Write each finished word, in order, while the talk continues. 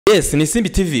Yes, ni Simbi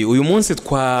TV. Uyu munsi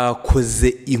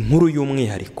twakoze inkuru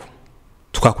y'umwihariko.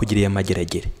 Twakugiriye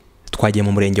Mageragere. Twagiye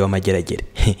mu murenge wa Mageragere.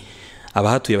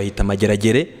 Abahatuye bahita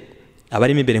Mageragere,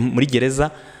 abarimo imbere muri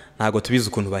gereza ntago tubizi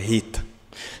ukuntu bahita.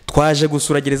 Twaje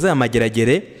gusura gereza ya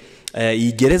Mageragere.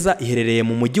 Iyi gereza iherereye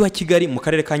mu mujyi wa Kigali mu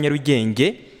karere ka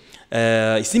Nyarugenge.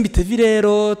 Simbi TV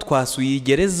rero twasuye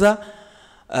gereza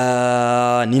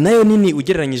ni nayo nini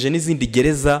ugereranyije n'izindi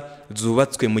gereza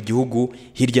zubatswe mu gihugu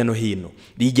hirya no hino.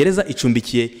 Iyi gereza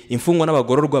icumbikiye imfungwa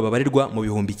n'abagororwa babarirwa mu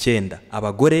bihumbi 9.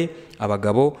 Abagore,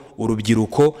 abagabo,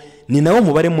 urubyiruko ni nawo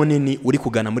mubare munini uri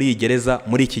kugana muri iyi gereza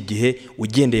muri iki gihe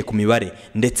ugendeye ku mibare,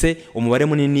 ndetse umubare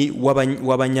munini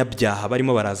w'abanyabyaha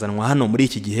barimo barazanwa hano muri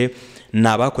iki gihe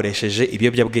nabakoresheje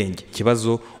ibiyobyabwenge.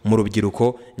 Kibazo mu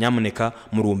rubyiruko, nyamuneka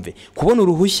murumve. Kubona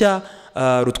uruhushya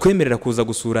rutwemerera kuza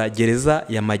gusura gereza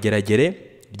ya Mageragere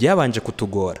byabanje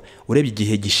kutugora. Urebye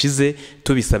igihe gishize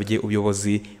tubisabye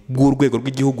ubuyobozi bw'urwego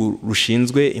rw'igihugu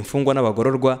rushinzwe imfungwa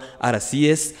n'abagororwa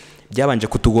RCS, byabanje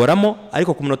kutugoramo,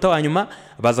 ariko ku munota wa nyuma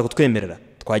baza kutwemerera.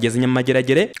 Twageze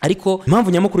Mageragere, ariko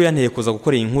impamvu nyamukuru yanteye kuza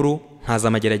gukora inkuru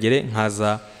nkaza Mageragere,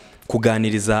 nkaza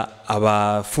kuganiriza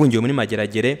abafungiwe muri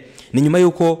Mageragere, ni nyuma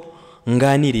yuko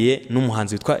nganiriye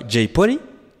n'umuhanzi witwa Jay Polly.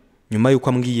 Nyuma yuko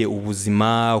ambwiye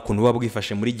ubuzima, ukuntu buba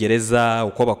bwifashe muri gereza,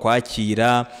 uko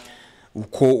bakwakira,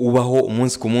 uko ubaho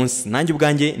umunsi ku munsi, nanjye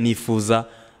ubwanjye nifuza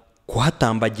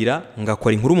kuhatambagira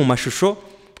ngakora inkuru mu mashusho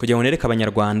kugira ngo nereke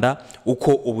Abanyarwanda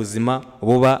uko ubuzima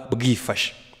buba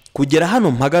bwifashe. Kugera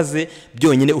hano mpagaze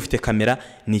byonyine ufite kamera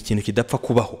ni ikintu kidapfa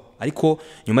kubaho, ariko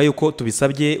nyuma yuko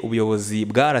tubisabye ubuyobozi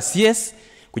bwa RCS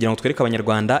kugira ngo twereke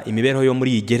Abanyarwanda imibereho yo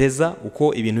muri iyi gereza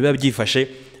uko ibintu biba byifashe,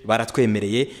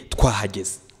 baratwemereye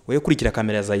twahageze. Wewe kurikira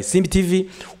kamera za Simbi TV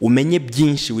umenye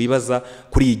byinshi wibaza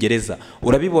kuri iyi gereza.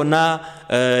 Urabibona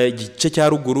igice cya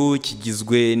ruguru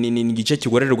kigizwe n'igice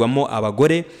kigororerwamo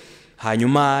abagore,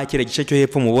 hanyuma kire gice cyo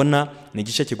hepfo mubona ni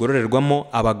igice kigororerwamo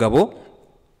abagabo.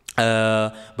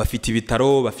 Bafite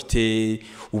ibitaro, bafite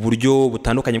uburyo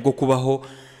butandukanye bwo kubaho.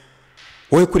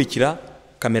 Wowe kurikira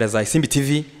kamera za Simbi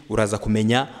TV uraza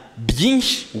kumenya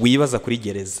byinshi wibaza kuri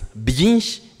gereza,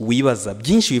 byinshi wibaza,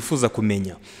 byinshi wifuza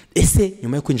kumenya. Ese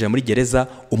nyuma yo kwinjira muri gereza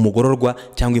umugororwa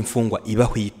cyangwa imfungwa iba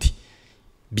hwiti?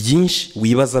 Byinshi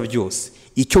wibaza byose,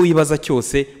 icyo wibaza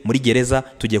cyose muri gereza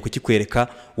tugiye kukikwereka.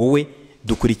 Wowe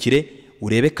dukurikire,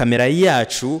 urebe kamera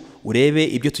yacu, urebe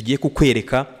ibyo tugiye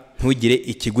kukwereka, ntugire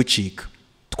ikigucika.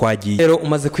 Twagiye rero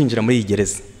umaze kwinjira muri iyi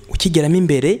gereza, ukigeramo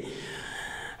imbere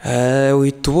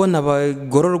uhitubona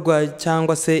abagororwa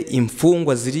cyangwa se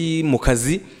imfungwa ziri mu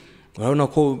kazi. Urabona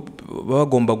ko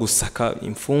bagomba gusaka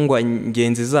imfungwa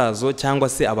ngenzi zazo cyangwa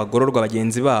se abagororwa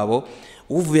bagenzi babo.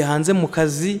 Uvuye hanze mu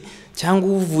kazi cyangwa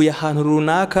uvuye ahantu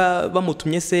runaka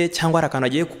bamutumye se cyangwa ari akantu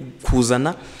agiye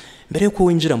kuzana, mbere yuko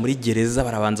winjira muri gereza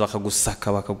barabanza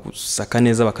bakagusaka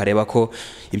neza, bakareba ko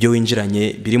ibyo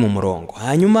winjiranye biri mu murongo.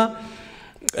 Hanyuma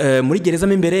muri gereza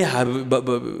mo imbere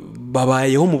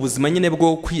babayeho mu buzima nyine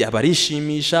bwo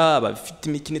barishimisha, abafite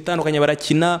imikino itandukanye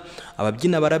barakina,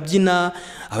 ababyina barabyina,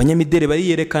 abanyamidere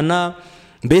bariyerekana.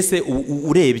 Mbese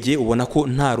urebye ubona ko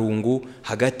nta rungu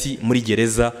hagati muri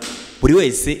gereza. Buri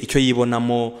wese icyo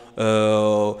yibonamo,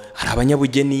 hari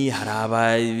abanyabugeni, hari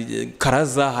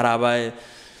abakaraza, hari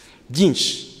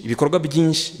byinshi, ibikorwa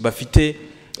byinshi bafite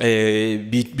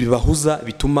bibahuza,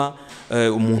 bituma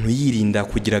umuntu yirinda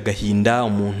kugira agahinda,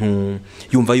 umuntu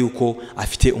yumva yuko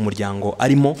afite umuryango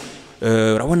arimo.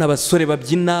 Urabona abasore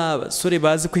babyina, abasore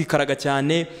bazi kwikaraga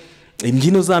cyane,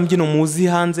 imbyino za mbyino muzi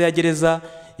hanze ya gereza,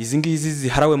 izi ngizi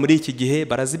ziharawe muri iki gihe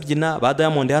barazibyina. Ba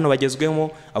Diamond hano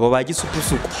bagezwemo, abo ba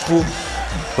Gisupusupu,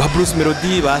 ba Bruce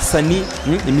Melody, ba Sani,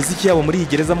 imiziki yabo muri iyi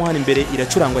gereza mo hano imbere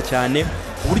iracurangwa cyane,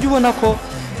 uburyo ubona ko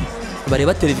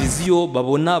bareba televiziyo,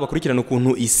 babona bakurikirana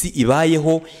ukuntu isi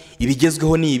ibayeho,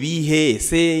 ibigezweho ni ibihe,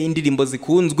 ese indirimbo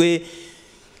zikunzwe,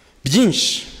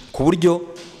 byinshi, ku buryo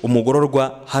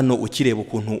umugororwa hano ukireba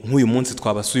ukuntu nk'uyu munsi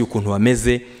twabasuye ukuntu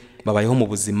bameze, babayeho mu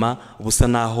buzima busa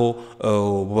naho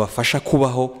bubafasha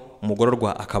kubaho.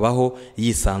 Umugororwa akabaho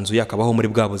yisanzuye, akabaho muri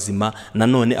bwa buzima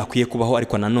nanone akwiye kubaho,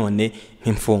 ariko nanone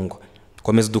nk'imfungwa.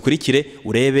 Komeza dukurikire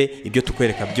urebe ibyo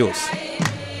tukwereka byose.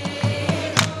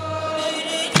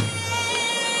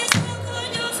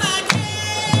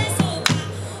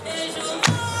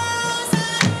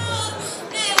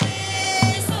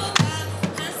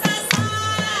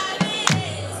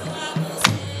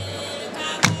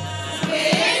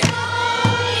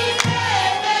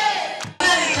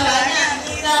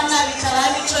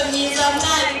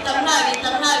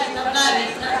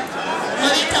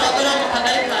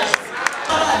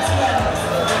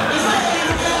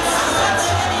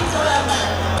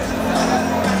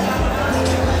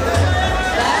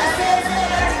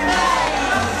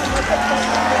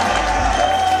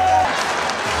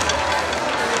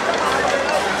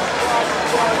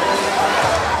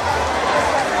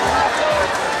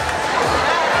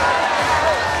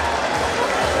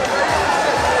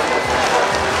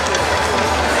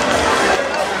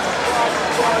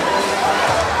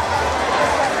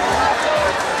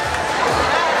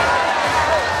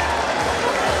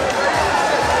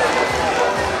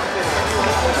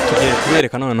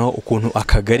 kutwereka noneho ukuntu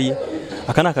akagari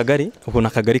aka ni akagari ukuntu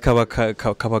akagari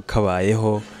kaba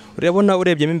kabayeho. Urabona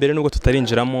urebyemo imbere nubwo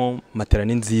tutarinjiramo, matera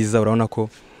ni nziza, urabona ko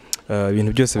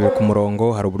ibintu byose biri ku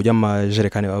murongo. Hari uburyo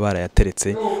amajerekani baba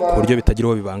barayateretse ku buryo bitagira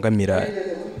uwo bibangamira,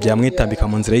 byamwitambika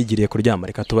mu nzira yigiriye kuryama.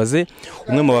 Reka tubaze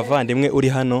umwe mu bavandimwe uri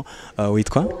hano,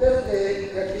 witwa?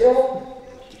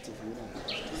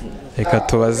 Reka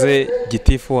tubaze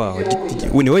gitifu waho.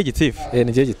 Ni wowe gitifu?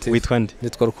 Ni je gitifu. Witwa nde?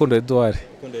 Nitwa Rukundo Edouard.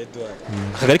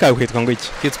 Akagari kawe kwitwa ngo iki?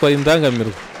 Kitwa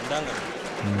Indangamirwa.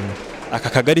 Aka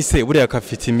kagari se buriya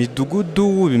kafite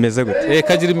imidugudu bimeze gute?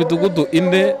 Kagira imidugudu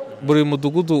ine, buri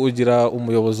mudugudu ugira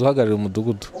umuyobozi uhagarariye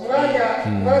umudugudu.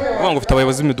 Ngo ufite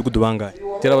abayobozi b'imidugudu bangahe?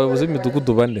 Gira abayobozi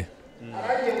b'imidugudu bane.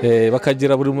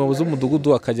 Bakagira buri muyobozi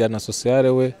w'umudugudu akagira na sociale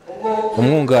we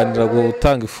umwunganira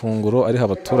gutanga ifunguro ari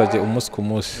abaturage umunsi ku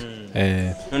munsi.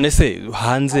 None se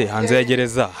hanze ya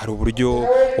gereza hari uburyo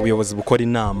ubuyobozi bukora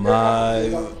inama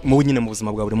mu nyine mu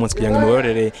buzima bwa buri munsi kugira ngo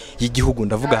imiyoborere y'igihugu,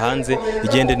 ndavuga hanze,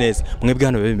 igende neza. Mwebwe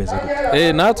hano bimeze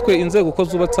gute? Natwe inzego uko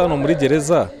zubatse hano muri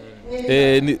gereza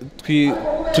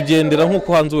tugendera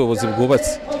nk'uko hanze ubuyobozi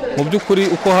bwubatse. Mu by'ukuri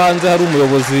uko hanze hari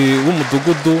umuyobozi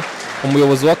w'umudugudu,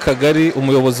 umuyobozi w'akagari,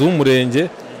 umuyobozi w'umurenge,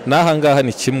 n'aha ngaha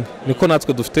ni kimwe. Niko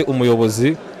natwe dufite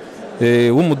umuyobozi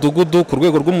w'umudugudu ku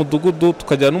rwego rw'umudugudu,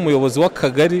 tukagira n'umuyobozi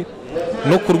w'akagari,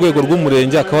 no ku rwego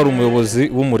rw'umurenge akaba ari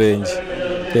umuyobozi w'umurenge.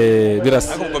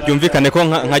 Birasa byumvikane ko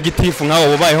nka gitifu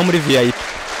nkawo ubayeho muri VIP.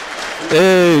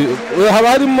 Haba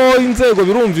harimo inzego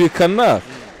birumvikana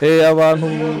abantu,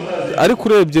 ariko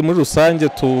urebye muri rusange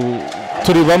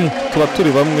turi bamwe, tuba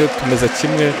turi bamwe, tumeze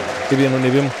kimwe, ibintu ni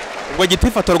bimwe. Ubwo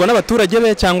gitifu atorwa n'abaturage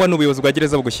be cyangwa n'ubuyobozi bwa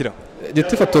gereza bugushyiraho?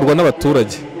 Gitifu atorwa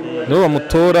n'abaturage, nibo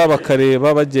bamutora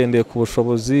bakareba bagendeye ku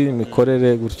bushobozi,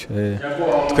 imikorere gutyo.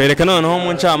 Twereka noneho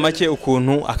mu ncamake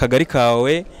ukuntu akagari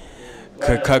kawe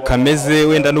kameze,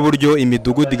 wenda n'uburyo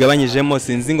imidugudu igabanyijemo,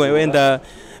 sinzi ngo wenda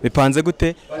bipanze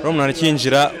gute. Umuntu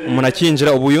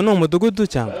akinjira ubu uyu ni umudugudu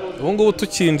cyangwa? Ubu ngubu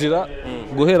tukinjira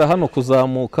guhera hano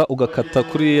kuzamuka ugakata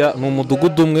kuriya ni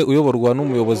umudugudu umwe uyoborwa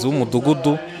n'umuyobozi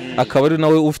w'umudugudu, akaba ari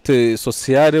nawe ufite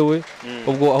sociale we.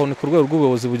 Ubwo aho ni ku rwego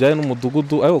rw'ubuyobozi bujyanye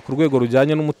n'umudugudu, ariko ku rwego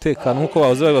rujyanye n'umutekano nk'uko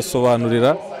bahoze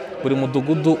babibasobanurira, buri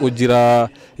mudugudu ugira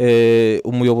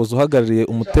umuyobozi uhagarariye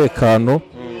umutekano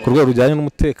ku rwego rujyanye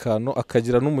n'umutekano,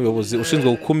 akagira n'umuyobozi ushinzwe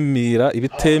gukumira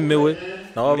ibitemewe,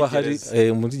 nawe aba hari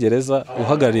muri gereza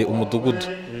uhagarariye umudugudu.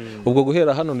 Ubwo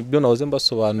guhera hano nibyo nahoze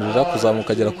mbasobanurira,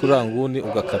 kuzamuka agera kuri ranguni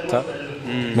ugakata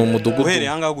ni umudugudu. Uhereye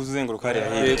aha ngaha uzenguruka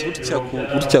hariya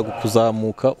gutya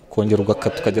kuzamuka ukongera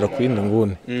ugakata ukagera ku yindi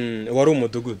nguni. Wari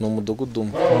umudugudu? Ni umudugudu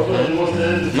umwe.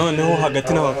 Noneho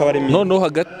hagati naho hakaba harimo? Noneho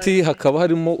hagati hakaba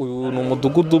harimo ni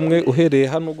umudugudu umwe, uhereye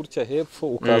hano gutya hepfo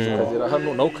ukaza ukagera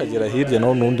hano, nawe ukagera hirya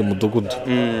naho n'undi mudugudu.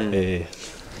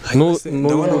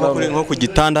 Ndabona nko ku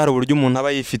gitanda hari uburyo umuntu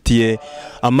aba yifitiye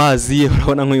amazi ye,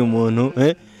 urabona nk'uyu muntu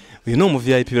uyu ni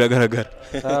umu-VIP biragaragara.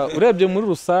 Urebye muri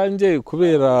rusange,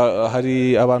 kubera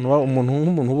hari umuntu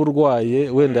nk'umuntu uba urwaye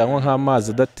wenda yanywa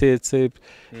nk'amazi adatetse,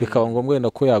 bikaba ngombwa wenda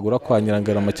ko yagura kwa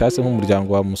Nyirangarama cyangwa se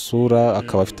nk'umuryango wamusura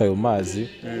akaba afite ayo mazi.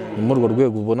 Ni muri urwo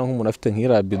rwego ubona nk'umuntu afite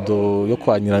nk'irabido yo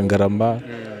kwa Nyirangarama,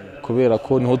 kubera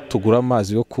ko niho tugura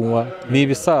amazi yo kunywa. Ni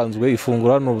ibisanzwe,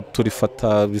 ifunguro hano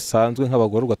turifata bisanzwe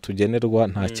nk'abagororwa tugenerwa,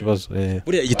 nta kibazo.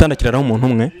 Buriya igitanda kiraraho umuntu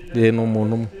umwe? Ni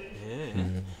umuntu umwe.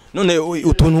 None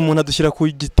utuntu umuntu adushyira ku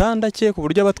gitanda cye ku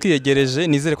buryo aba twiyegereje,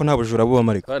 nizere ko nta bujura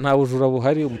bubamo. Ariko nta bujura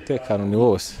buhari, umutekano ni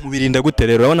wose. Mubirinda gute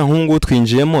rero? Urabona nk'ubu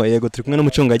twinjiyemo, yego turi kumwe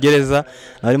n'umucungagereza,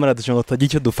 arimo araducunga tutagira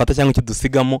icyo dufata cyangwa icyo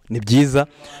dusigamo, ni byiza.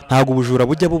 Ntabwo ubujura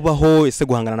bujya bubaho, ese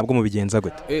guhangana nabwo mubigenza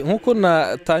gute? Nk'uko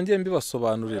natangiye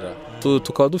mbibasobanurira,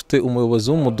 tukaba dufite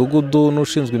umuyobozi w'umudugudu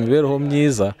n'ushinzwe imibereho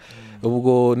myiza.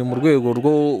 Ubwo ni mu rwego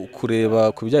rwo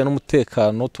kureba ku bijyanye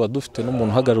n'umutekano, tuba dufite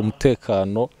n'umuntu uhagarariye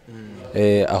umutekano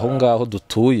aho ngaho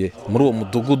dutuye. Muri uwo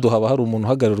mudugudu haba hari umuntu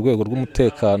uhagarariye urwego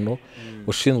rw'umutekano,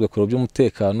 ushinzwe kureba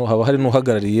by'umutekano. Haba hari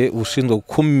n'uhagarariye ushinzwe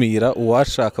gukumira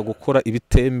uwashaka gukora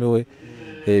ibitemewe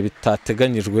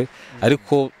bitateganyijwe,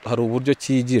 ariko hari uburyo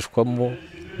cyigishwamo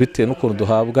bitewe n'ukuntu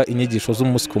duhabwa inyigisho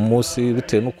z'umunsi ku munsi,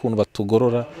 bitewe n'ukuntu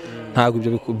batugorora. Ntabwo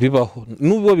ibyo bibaho,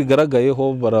 nubwo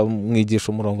bigaragayeho baramwigisha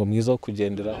umurongo mwiza wo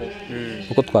kugenderaho,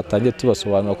 kuko twatangiye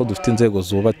tubasobanura ko dufite inzego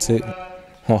zubatse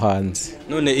nko hanze.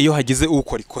 None iyo hagize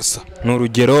ukora ikosa, ni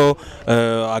urugero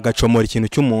agacomora ikintu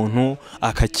cy'umuntu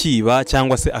akakiba,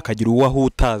 cyangwa se akagira uwo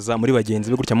ahutaza muri bagenzi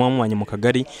be gutya mubanye mu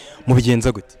kagari,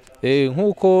 mubigenza gute?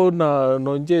 nk'uko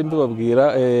nongeye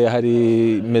mbibabwira,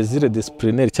 hari mesure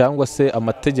disciplinaire cyangwa se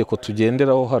amategeko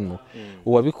tugenderaho hano.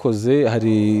 Uwabikoze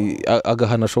hari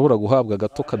agahana ashobora guhabwa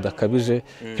gato kadakabije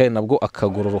kandi nabwo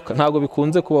akagororoka. Ntabwo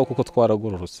bikunze kubaho kuko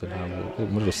twaragororotse,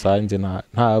 muri rusange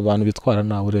nta bantu bitwara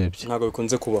nawe urebye. Ntabwo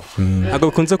bikunze kubaho. Ntabwo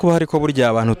bikunze kubaho, ariko burya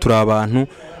abantu turi abantu,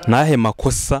 nahe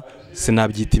makosa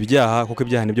sinabyita ibyaha kuko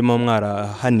ibyaha nibyo muba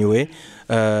mwarahaniwe.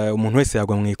 Umuntu wese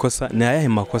yagwa mu ikosa. Ni ayahe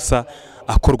makosa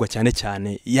akorwa cyane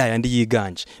cyane yayandi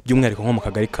yiganje by'umwihariko nko mu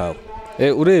kagari kawe?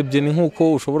 Urebye ni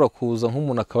nk'uko ushobora kuza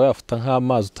nk'umuntu akaba yafata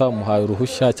nk'amazi utamuhaye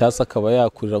uruhushya, cyangwa se akaba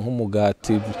yakurira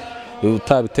nk'umugati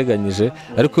utabiteganyije.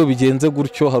 Ariko iyo bigenze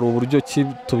gutyo hari uburyo ki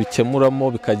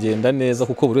tubikemuramo bikagenda neza,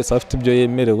 kuko buri wese afite ibyo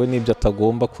yemerewe n'ibyo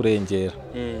atagomba kurengera.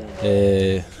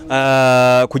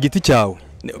 Ku giti cyawe,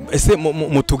 ese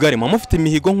mu tugari mufite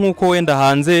imihigo nk'uko wenda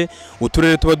hanze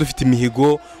uturere tuba dufite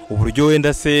imihigo, uburyo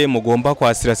wenda se mugomba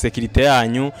kwasira sekirite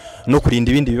yanyu no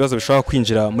kurinda ibindi bibazo bishobora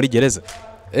kwinjira muri gereza?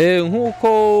 Nk'uko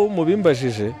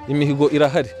mubimbajije, imihigo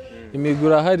irahari. Imihigo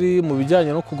irahari mu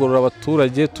bijyanye no kugorora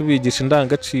abaturage, tubigisha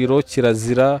indangagaciro,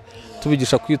 kirazira,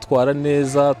 tubigisha kwitwara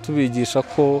neza, tubigisha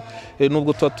ko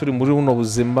nubwo tuba turi muri buno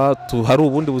buzima hari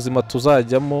ubundi buzima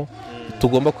tuzajyamo,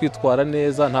 tugomba kwitwara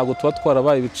neza. Ntabwo tuba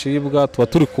twarabaye ibicibwa, tuba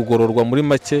turi kugororwa. Muri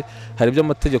make hari ibyo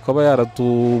amategeko aba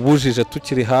yaratubujije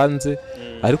tukiri hanze,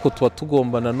 ariko tuba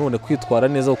tugomba nanone kwitwara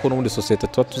neza, kuko n'ubundi sosiyete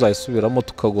tuba tuzayisubiramo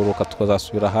tukagororoka,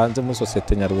 tukazasubira hanze muri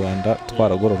sosiyete nyarwanda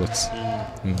twaragororotse.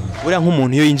 Buriya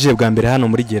nk'umuntu iyo yinjiye bwa mbere hano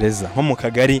muri gereza, nko mu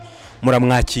kagari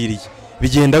muramwakiriye,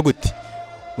 bigenda gute?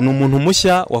 Ni umuntu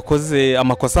mushya wakoze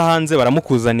amakosa hanze,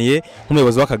 baramukuzaniye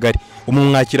nk'umuyobozi w'akagari,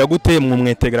 umumwakira gute,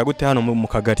 mwumwetegera gute hano mu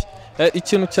kagari?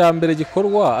 Ikintu cya mbere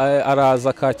gikorwa, araza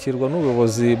akakirwa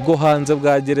n'ubuyobozi bwo hanze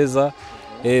bwa gereza,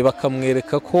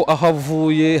 bakamwereka ko aho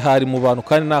avuye hari mu bantu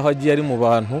kandi n'aho agiye ari mu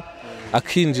bantu.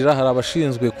 Akinjira hari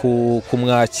abashinzwe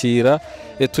kumwakira.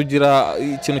 Tugira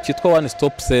ikintu cyitwa one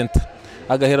stop center,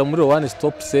 agahera muri one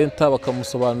stop center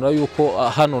bakamusobanura yuko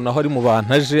hano naho ari mu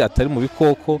bantu aje, atari mu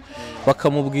bikoko.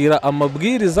 Bakamubwira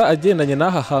amabwiriza agendanye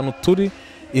n'aha hantu turi,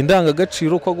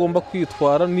 indangagaciro uko agomba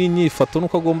kwitwara n'inyifato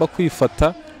n'uko agomba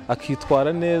kwifata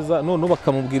akitwara neza. None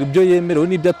bakamubwira ibyo yemerewe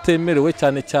n'ibyo atemerewe.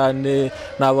 Cyane cyane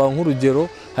naba nk'urugero,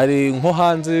 hari nko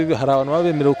hanze hari abantu baba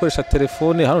bemerewe gukoresha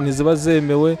telefone, hano ntiziba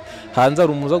zemewe. Hanze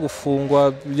hari umuza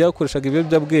gufungwa byakoreshaga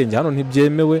ibiyobyabwenge, hano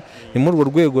ntibyemewe. Ni muri urwo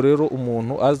rwego rero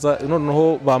umuntu aza,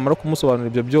 noneho bamara kumusobanurira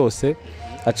ibyo byose,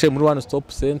 aciye muri one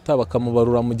stop center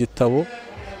bakamubarura mu gitabo,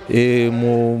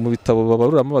 mu bitabo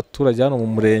babaruramo abaturage hano mu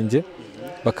murenge.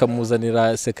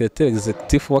 Bakamuzanira secrétaire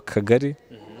executif w'akagari,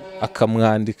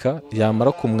 akamwandika.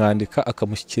 Yamara kumwandika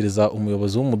akamushyikiriza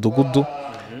umuyobozi w'umudugudu.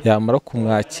 Yamara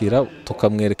kumwakira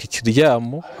tukamwereka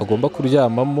ikiryamo agomba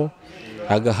kuryamamo,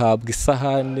 agahabwa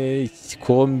isahane,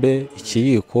 igikombe,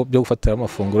 ikiyiko byo gufatira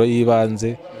amafunguro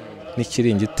y'ibanze,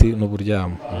 n'ikiringiti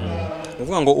n'uburyamo.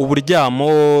 Uvuga ngo uburyamo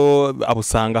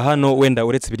abusanga hano wenda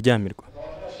uretse ibiryamirwa?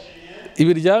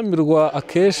 Ibiryamirwa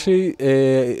akenshi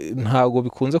ntago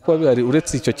bikunze kuba bihari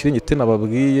uretse icyo kiringiti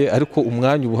nababwiye, ariko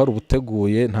umwanya uba uhari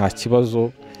ubuteguye nta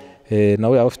kibazo.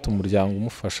 Nawe yaba afite umuryango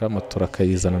umufasha, amatora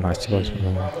akayizana nta kibazo.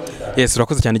 Yes,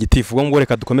 urakoze cyane Gitifu. Ubwo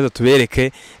reka dukomeza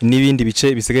tubereke n'ibindi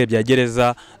bice bisigaye bya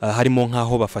gereza, harimo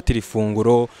nk'aho bafatira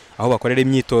ifunguro, aho bakorera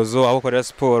imyitozo, aho bakorera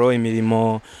siporo,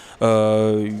 imirimo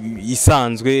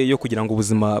isanzwe yo kugira ngo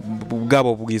ubuzima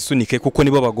bwabo bwisunike, kuko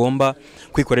nibo bagomba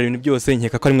kwikorera ibintu byose.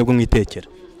 Nkeka ko ari mwe bwo mwitekera.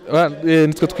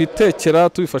 Nitwe twitekera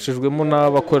tubifashijwemo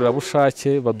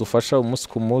n'abakorerabushake badufasha umunsi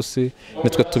ku munsi.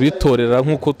 Nitwe tubitorera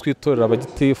nk'uko twitorera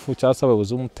abagitifu cyangwa se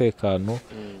abayobozi b'umutekano.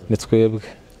 Ni twebwe.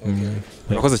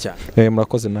 Murakoze cyane.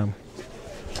 Murakoze namwe.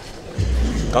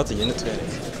 Aho tugenda twereka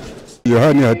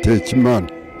Yohani Hategekimana.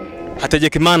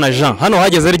 Hategekimana Jean, hano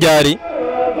hageze ryari?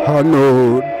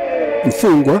 Hano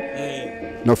mfungwa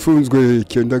nafunzwe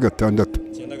 9/6.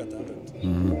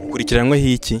 Ukurikiranwe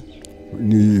hiki?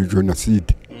 Ni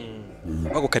jenoside.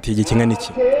 Bagukatiye igihe kingana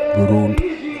iki? Burundu.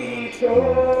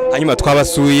 Hanyuma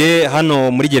twabasuye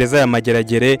hano muri gereza ya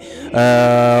Mageragere,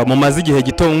 mu mazi igihe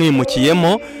gito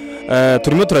mwimukiyemo.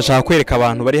 Turimo turashaka kwereka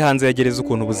abantu bari hanze ya gereza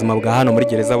ukuntu ubuzima bwa hano muri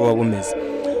gereza buba bumeze.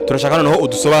 Turashaka noneho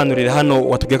udusobanurire hano,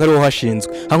 watubwiye ko ari wowe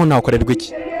hashinzwe. Hano ntakorerwa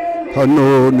iki?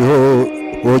 Hano niho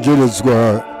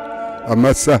hogerezwa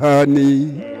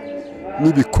amasahani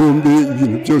n'ibikombe,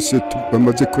 ibintu byose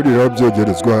bamaze kurira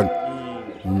byogerezwa hano.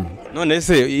 None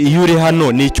se iyo uri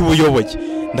hano ni icyo ubuyoboye?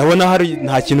 Ndabona hari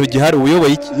nta kintu gihari.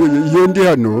 ubuyoboye iki? Iyo ndi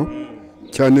hano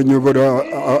cyane nyobora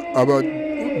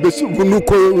mbese ubu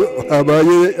nuko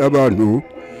habaye abantu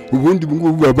ubundi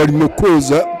barimo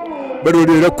koza,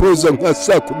 barorera koza nka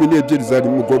saa 12 za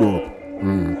nimugoroba.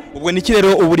 ubwo niki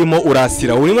rero uba urimo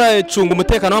urasira, urimo uracunga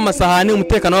umutekano w'amasahani,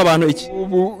 umutekano w'abantu iki?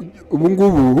 ubu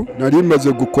ngubu nari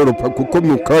maze gukoropa kuko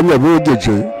mu kanya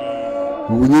bogeje,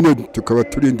 ubu nyine tukaba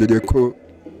turindiriye ko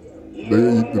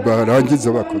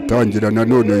barangiza bakatangira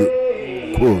nanone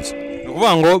koza. Ni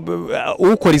ukuvuga ngo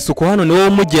ukora isuku hano ni wowe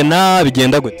umugena,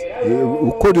 bigenda gute?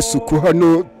 Ukora isuku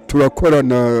hano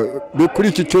turakorana, kuri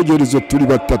iki cyogerezo turi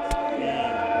batatu,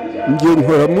 njye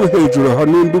nkoramo hejuru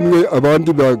hano undi umwe,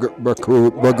 abandi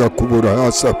bagakubura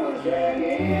hasi. Ni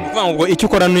ukuvuga ngo icyo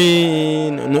ukora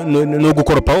ni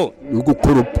ugukoropa wowe? Ni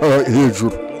ugukoropa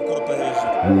hejuru.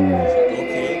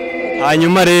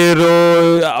 Hanyuma rero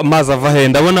amazi ava he?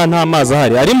 Ndabona nta mazi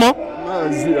ahari. Arimo?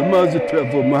 Amazi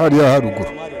tuyavoma hariya haruguru.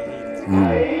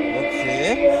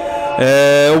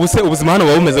 Ubuzima hano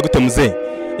buba bumeze gute muzehe?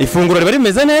 Ifunguro riba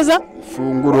rimeze neza?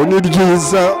 Ifunguro ni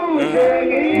ryiza,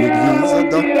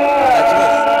 da,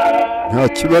 nta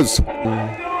kibazo.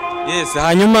 Yes,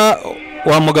 hanyuma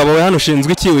wa mugabo we hano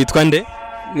ushinzwe iki, witwa nde?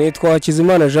 Nitwa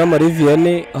Hakizimana Jean Marie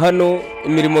Vianney. Hano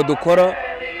imirimo dukora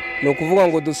ni ukuvuga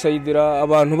ngo dusayidira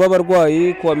abantu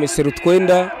b'abarwayi kubamesera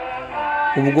utwenda,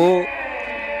 ubwo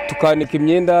tukanika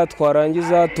imyenda,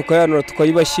 twarangiza tukayanura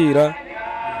tukayibashyira.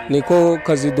 Niko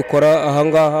kazi dukora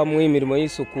ahangaha mu imirimo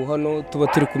y'isuku, hano tuba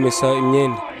turi kumesa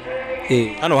imyenda.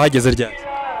 Hano hageze ryari?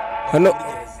 Hano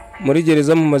muri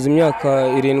gereza mumaze imyaka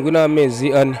 7 n'amezi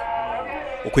 4.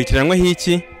 Ukurikiranweho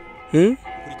iki?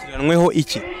 Ukurikiranweho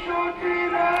iki?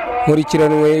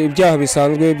 Nkurikiranwe ibyaha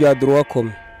bisanzwe bya droit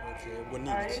commun.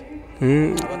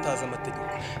 Bataza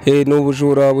amategeko. Ni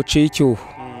ubujura buciye icyuho.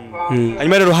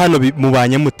 Hanyuma rero hano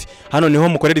mubanye muti? Hano niho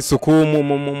mukorera isuku,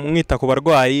 mwita ku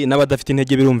barwayi n'abadafite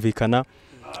intege, birumvikana.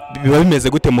 Biba bimeze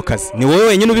gute mu kazi? Ni wowe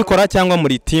wenyine ubikora cyangwa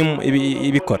muri team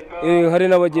ibikora? Hari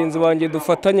n'abagenzi banjye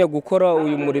dufatanya gukora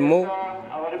uyu murimo.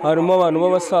 Harimo abantu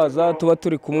b'abasaza tuba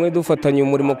turi kumwe dufatanya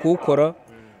umurimo kuwukora,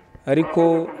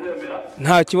 ariko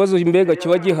nta kibazo mbega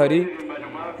kiba gihari.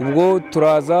 Ubwo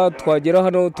turaza twagera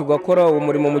hano tugakora uwo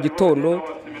murimo mu gitondo,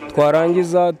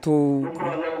 twarangiza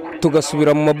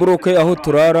tugasubira mu maburoke aho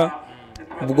turara.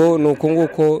 Ubwo nuko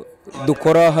nguko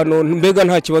dukora hano, mbega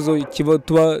nta kibazo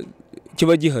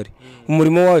kiba gihari.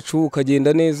 Umurimo wacu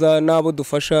ukagenda neza, nabo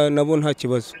dufasha nabo nta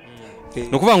kibazo. Ni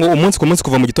ukuvuga ngo umunsi ku munsi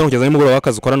kuva mu gitondo kugeza nimugoroba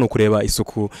w'akazi ukora ni ukureba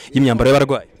isuku y'imyambaro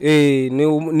y'abarwayi?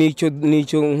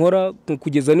 Nicyo nkora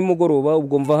kugeza nimugoroba.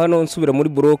 Ubwo mva hano nsubira muri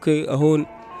buroke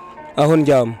aho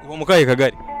ndyama. Uba mu kahe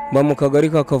kagari? Ba mu kagari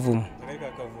ka Kavumu.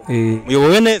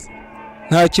 Muyobowe neza?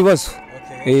 Nta kibazo.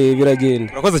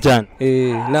 Biragenda. Urakoze cyane.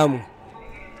 Namwe.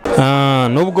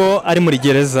 Nubwo ari muri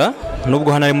gereza,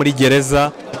 nubwo hano ari muri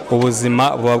gereza,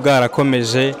 ubuzima buba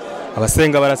bwarakomeje.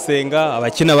 Abasenga barasenga,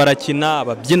 abakina barakina,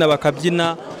 ababyina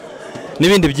bakabyina,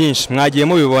 n'ibindi byinshi mwagiye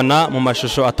mubibona mu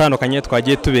mashusho atandukanye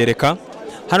twagiye tubereka.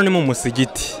 Hano ni mu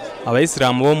musigiti.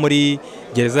 Abayisilamu bo muri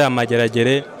gereza ya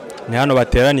Mageragere ni hano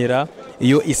bateranira.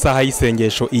 Iyo isaha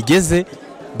y'isengesho igeze,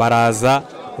 baraza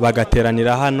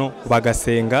bagateranira hano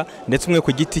bagasenga, ndetse umwe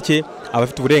ku giti cye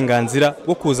abafite uburenganzira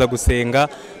bwo kuza gusenga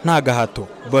nta gahato.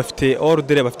 Bafite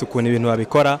ordre, bafite ukuntu ibintu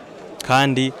babikora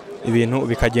kandi ibintu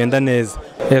bikagenda neza.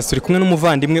 Turi kumwe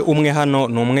n'umuvandimwe umwe hano,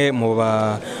 ni umwe mu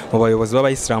bayobozi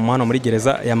b'abayisilamu hano muri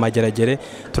gereza ya Mageragere.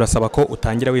 Turasaba ko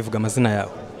utangira wivuga amazina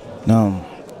yawe.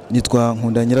 Nitwa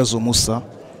Nkundanyirazo Musa,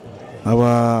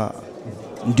 aba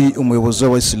ndi umuyobozi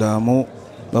w'abayisilamu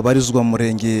babarizwa mu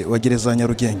murenge wa gereza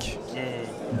Nyarugenge.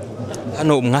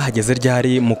 Hano mwahageze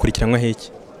ryari, mukurikiranweho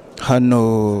iki?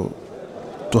 Hano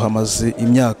tuhamaze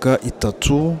imyaka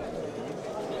 3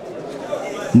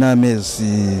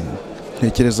 n'amezi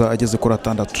ntekereza ageze kuri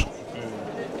 6.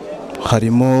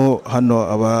 Harimo hano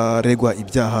abaregwa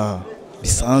ibyaha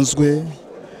bisanzwe,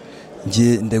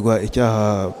 ngiye ndegwa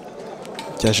icyaha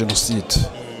cya jenoside.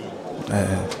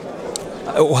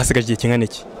 Uhasigaje igihe kingana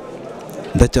iki?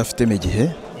 Ndacyafitemo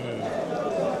igihe.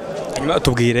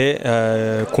 Tubwire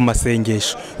ku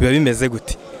masengesho biba bimeze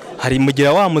gute? Hari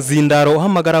mugira wa muzindaro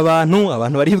uhamagara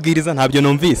abantu baribwiriza? Ntabyo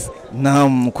numvise.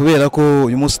 Kubera ko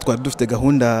uyu munsi twari dufite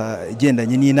gahunda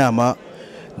igendanye n'inama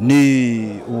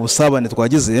ni ubusabane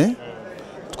twagize,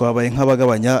 twabaye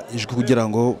nk'abagabanya ijwi kugira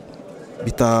ngo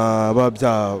bitaba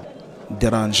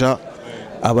byaderanja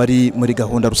abari muri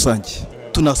gahunda rusange.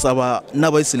 Tunasaba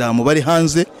n'abayisilamu bari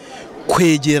hanze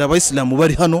kwegera abayisilamu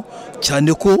bari hano,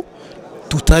 cyane ko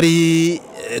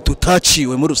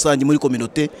tutaciwe muri rusange muri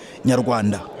kominote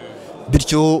nyarwanda.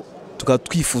 Bityo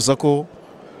tukatwifuza ko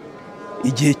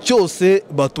igihe cyose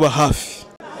batuba hafi,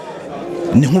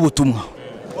 ni nk'ubutumwa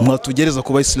mwatugereza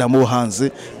ku bayisilamu bo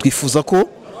hanze. Twifuza ko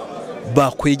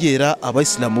bakwegera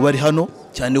abayisilamu bari hano,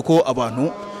 cyane ko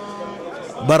abantu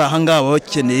bari ahangaha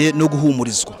bakeneye no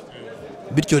guhumurizwa.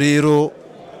 Bityo rero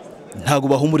ntabwo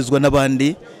bahumurizwa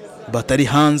n'abandi batari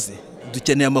hanze.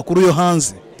 Dukeneye amakuru yo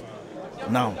hanze.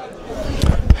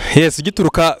 Yes,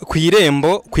 ugituruka ku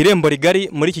irembo rigari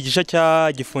muri iki gice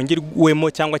gifungirwemo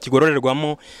cyangwa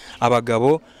kigororerwamo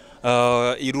abagabo,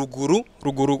 iruguru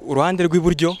uruhande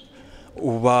rw'iburyo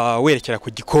uba werekera ku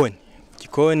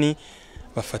gikoni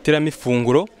bafatiramo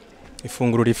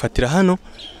ifunguro rifatira hano,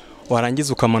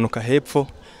 warangiza ukamanuka hepfo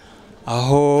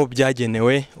aho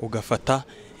byagenewe ugafata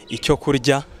icyo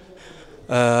kurya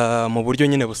mu buryo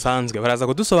nyine busanzwe. Baraza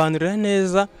kudusobanurira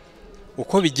neza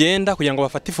uko bigenda kugira ngo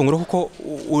bafate ifunguro, kuko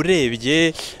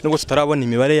urebye nubwo tutarabona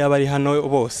imibare y'abari hano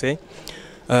bose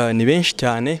ni benshi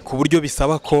cyane, ku buryo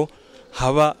bisaba ko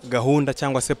haba gahunda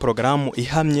cyangwa se porogaramu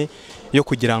ihamye yo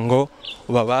kugira ngo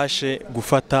babashe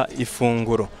gufata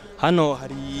ifunguro. Hano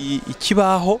hari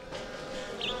ikibaho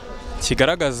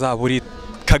kigaragaza buri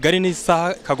kagari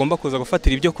n'isaha kagomba kuza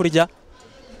gufatira ibyo kurya.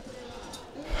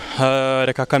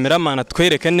 Reka kameramani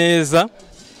atwereke neza.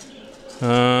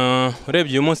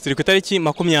 Urebye uyu munsi turi ku itariki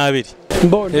 20.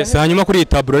 Hanyuma kuri iyi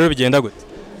taburo rero bigenda gute?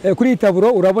 Kuri iyi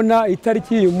taburo urabona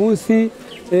itariki y'uyu munsi,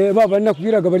 babana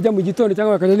kubwiraga barya mu gitondo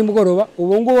cyangwa bakajya nimugoroba,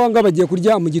 ubu ngubu ngo bagiye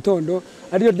kurya mu gitondo,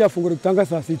 ariyo ryafunguro dutanga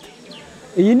saa sita.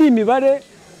 Iyi ni imibare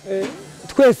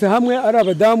twese hamwe ari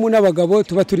abadamu n'abagabo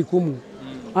tuba turi kumwe.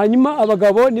 Hanyuma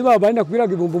abagabo ni babana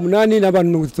kubwiraga 8,000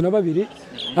 n'abantu 32,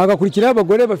 hagakurikiraho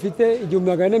abagore bafite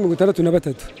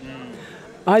 1,463.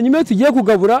 Hanyuma tugiye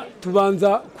kugabura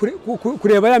tubanza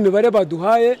kureba ya mibare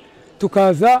baduhaye,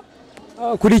 tukaza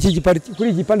kuri iki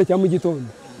gipande cya mu gitondo.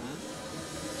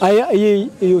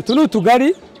 Utu ni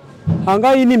utugari,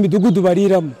 ahangaha ni imidugudu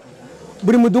bariramo.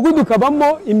 Buri mudugudu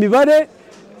kabamo imibare,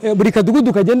 buri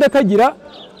kadugudu kagenda kagira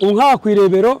nk'aha ku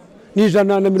irebero ni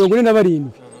 147.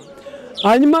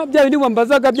 Hanyuma bya bindi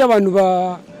wambazaga by'abantu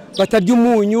batarya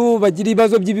umunyu, bagira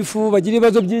ibibazo by'ibifu, bagira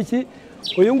ibibazo by'iki,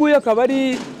 uyu nguyu akaba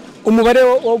ari umubare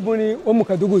wo mu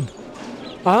kadugudu.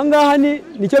 Ahangaha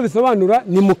nicyo bisobanura,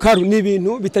 ni mukaru, ni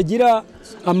ibintu bitagira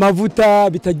amavuta,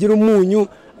 bitagira umunyu,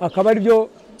 akaba ari byo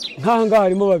nk'ahangaha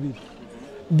harimo 2.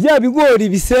 Bya bigori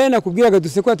bisena kubwiraga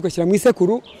dusekura tugashyira mu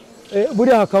isekuru,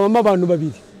 buri hakabamo abantu 2.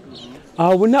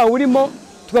 Aho ubu nta urimo,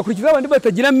 tugakurikiza abandi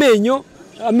batagira amenyo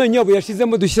yabo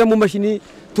yashizemo, dushyira mu mashini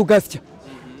tugasya,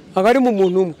 akari mu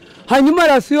muntu umwe. Hanyuma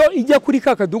rasiyo ijya kuri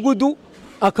ka kadugudu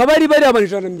akaba ari bari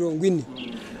abantu 140.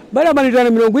 Bari abantu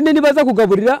 140 nibaza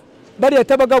kugaburira bari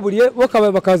yatabagaburiye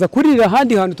bakaza kurira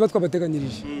ahandi hantu tuba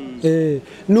twabateganyirije.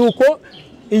 Nuko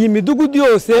iyi midugudu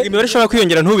yose imibare ishobora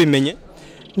kwiyongera ntubimenye.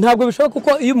 Ntabwo bishoboka,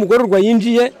 kuko iyo umugororwa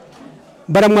yinjiye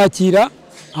baramwakira,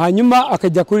 hanyuma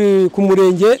akajya ku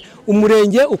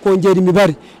umurenge ukongera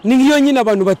imibare. Ni nk'iyo nyine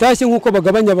abantu batashye nk'uko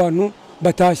bagabanya abantu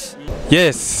batashye.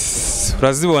 Yes,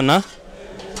 urazibona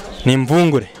ni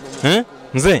imvungure.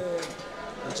 Nze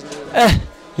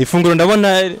ifunguro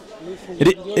ndabona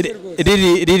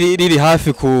riri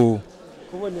hafi ku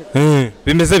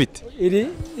bimeze bite? Iri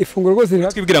ifunguro rwose riri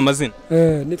hafi. Twibwira amazina.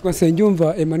 Nitwa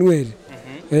Nsengiyumva Emmanuel.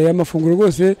 Amafunguro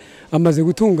rwose amaze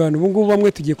gutungana, ubu ngubu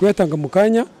bamwe tugiye kuyatanga mu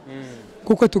kanya,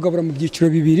 kuko tugabura mu byiciro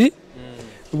 2.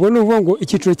 Ubwo ni uvuga ngo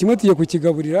icyiciro kimwe tugiye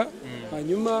kukigaburira,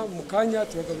 hanyuma mu kanya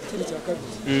turagaburira ikindi cya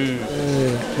kabiri.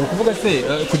 Ni ukuvuga se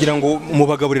kugira ngo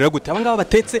mubagaburira gute? Aba ngaba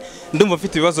batetse ndumva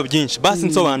afite ibibazo byinshi, basi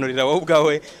nsobanurira wowe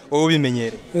ubwawe wowe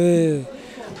ubimenyere.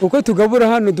 Uko tugabura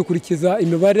hano dukurikiza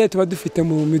imibare tuba dufite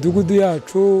mu midugudu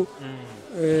yacu,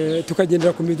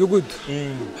 tukagendera ku midugudu.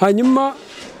 Hanyuma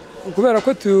kubera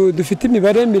ko dufite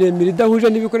imibare miremire idahuje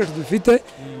n'ibikoresho dufite,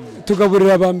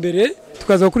 tugaburira aba mbere,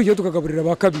 tukaza gukurikiraho tukagaburira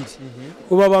aba kabiri.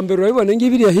 Ubu aba mbere urabibona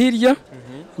ngibiriya hirya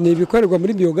ni ibikorerwa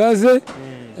muri biogaze,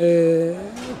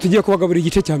 tugiye kubagaburira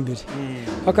igice cya mbere,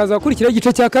 hakaza gukurikiraho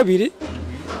igice cya kabiri,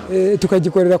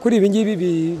 tukagikorera kuri ibi ngibi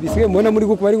bisigaye mubona muri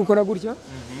bari gukora gutya.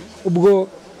 Ubwo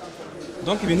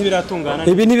donc ibintu biratungana.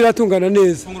 Ibintu biratungana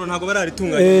neza. Ifunguro ntago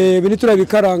bararitunganya. Ibintu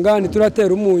turabikaranga,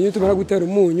 ntituratera umunyu, tumara gutera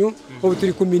umunyu, ubu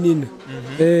turi kuminina.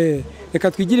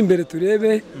 Reka twigire imbere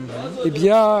turebe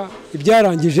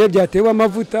ibyarangije, byatewe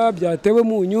amavuta, byatewe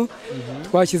umunyu,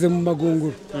 twashyize mu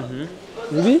magunguru.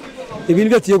 Ibintu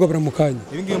byo tugiye kugabura mu kanya.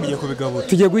 Ibi ngibi mugiye kubigabura.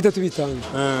 Tugiye guhita tubitanga.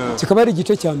 Kikaba ari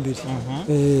igice cya mbere.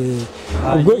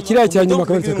 Ubwo kiriya cya nyuma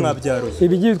kabiri.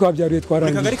 Ibi twabyaruye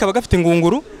twarangiye. Akagari kaba gafite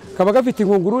ingunguru. Kaba gafite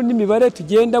ingunguru n'imibare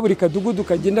tugenda, buri kadugudu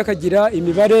kagenda kagira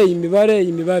imibare.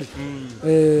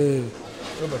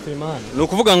 Ni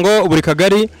ukuvuga ngo buri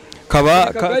kagari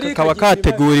kaba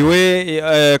kateguriwe,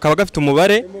 kaba gafite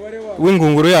umubare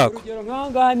w'ingunguru yako.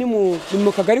 Nk'ahangaha ni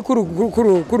mu kagari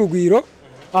k'urugwiro,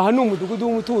 aha ni umudugudu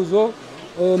w'umutuzo,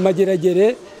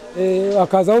 Mageragere,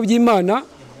 akazaho by'Imana.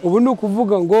 Ubu ni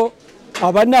ukuvuga ngo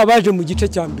aba ni abaje mu gice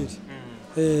cya mbere.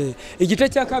 igice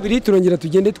cya kabiri turongera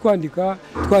tugende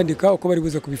twandika uko bari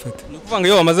buze kubifata. Ni ukuvuga ngo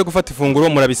iyo bamaze gufata ifunguro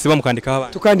murabisiba mukandikaho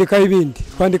abandi,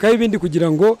 twandikaho ibindi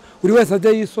kugira ngo buri wese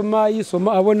ajye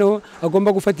yisoma aboneho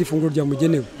agomba gufata ifunguro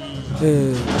ryamugenewe.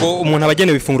 ko umuntu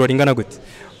abagenewe ifunguro ringana gute?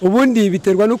 Ubundi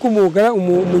biterwa n'uko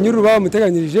umunyururu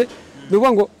bamuteganyirije. Ni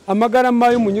ukuvuga ngo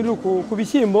amagarama y'umunyururu ku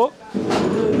bishyimbo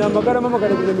ni amagarama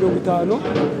 250,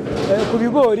 ku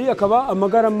bigori akaba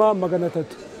amagarama 300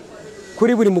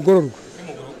 kuri buri mugororwa.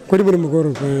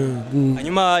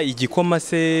 Hanyuma igikoma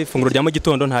se ifunguro rya mu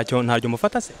gitondo ntaryo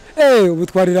mufata se? Ubu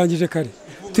twarirangije kare,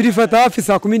 turifata hafi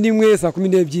saa 11 saa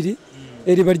 12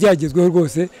 riba ryagezweho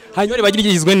rwose. Hanyuma riba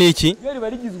rigizwe n'iki? Riba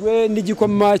rigizwe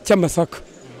n'igikoma cy'amasaka.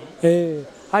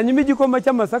 Hanyuma igikoma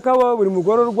cy'amasaka buri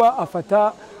mugororwa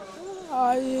afata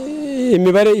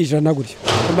imibare 100 gutyo,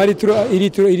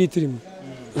 iri turimo.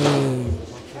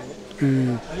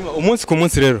 Umunsi ku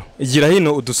munsi rero igira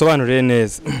hino udusobanurire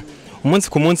neza. Umunsi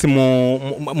ku munsi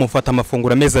mufata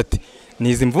amafunguro ameze ati? Ni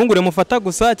izi mvungure mufata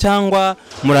gusa cyangwa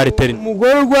murariterina?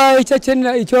 Umugororwa icyo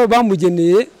akenera, icyo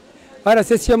bamugeneye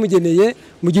RSS yamugeneye,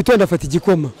 mu gitondo afata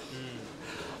igikoma.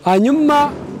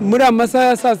 Hanyuma muri amasaha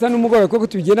ya saa 6 n'umugoroba kuko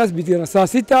tubigena saa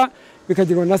 6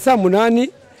 bikagirwa na saa 8,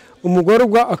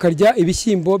 umugororwa akarya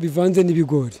ibishyimbo bivanze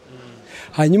n'ibigori.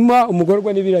 Hanyuma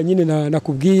umugororwa n'ibira nyine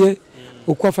nakubwiye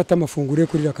uko afata amafunguro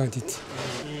kuri la quantity.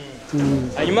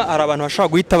 Hanyuma hari abantu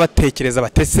bashobora guhita batekereza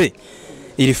batese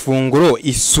iri funguro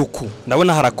isuku,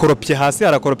 ndabona harakoropye hasi,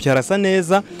 harakoropye harasa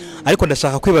neza, ariko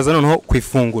ndashaka kwibaza noneho ku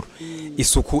ifunguro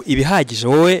isuku ibihagije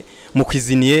wowe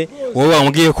mukwiziniye, wowe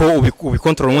wambwiye ko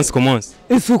ubikontorora umunsi ku munsi?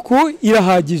 Isuku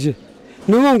irahagije.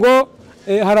 Nuko ngo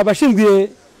hari abashinzwe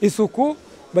isuku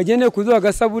bageneye kuduha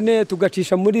agasabune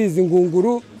tugacisha muri izi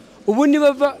ngunguru. Ubu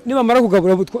nibamara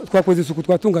kugabura twakoze isuku,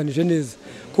 twatunganije neza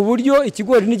ku buryo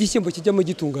ikigori n'igishyimbo kijyamo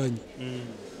gitunganye.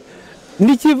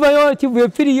 Nikivayo kivuye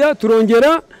piriya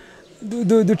turongera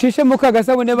ducishemo ka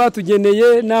gasabune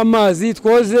batugeneye n'amazi,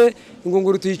 twoze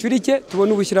ingunguru tuyicurike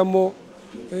tubone ubushyiramo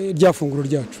rya funguro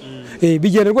ryacu.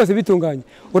 Bigenda rwose bitunganye.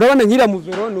 Urabona nk'ira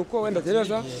muvero nuko wenda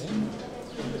tereza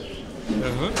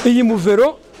iyi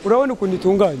muvero urabona ukuntu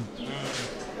itunganye.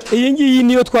 Iyi ngiyi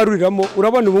niyo twaruriramo,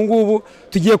 urabona ubu ngubu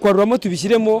tugiye kwaruramo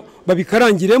tubishyiremo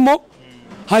babikarangiremo,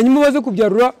 hanyuma baze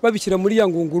kubyarura babishyira muri ya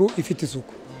ngunguru ifite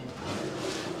isuku.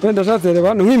 Wenda shatse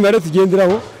reba nk'imibare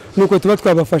tugenderaho nuko tuba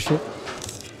twabafashe,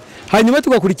 hanyuma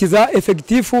tugakurikiza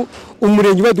efekitifu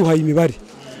umurenge baduhaye imibare,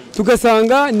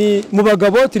 tugasanga ni mu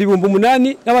bagabo turi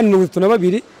 8,000 n'abandi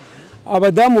 32,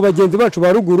 abadamu bagenzi bacu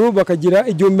ba ruguru bakagira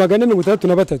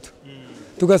 1463,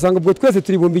 tugasanga ubwo twese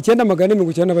turi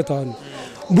 9,995.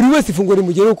 Buri wese ifunguro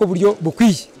rimugereho uko buryo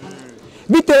bukwiye,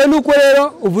 bitewe nuko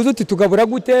rero uvuze uti tugabura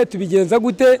gute, tubigenza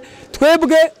gute.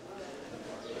 Twebwe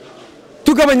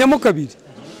tugabanyamo kabiri,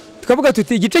 tukavuga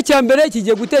tuti igice cya mbere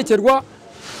kigiye gutekerwa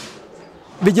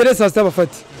bigere saa 7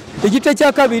 bafate, igice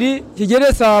cya kabiri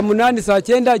kigere saa 8 saa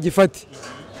 9 gifate.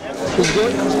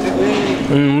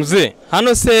 Mze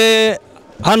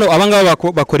hano abangaba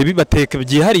bakora ibi bateka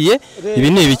byihariye, ibi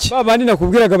ni ibiki? Babandi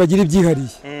nakubwiraga bagira ibyihariye.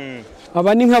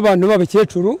 Aba ni nk'abantu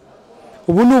b'abakecuru,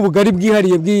 ubu ni ubugari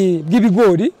bwihariye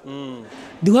bw'ibigori.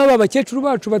 Duha abakecuru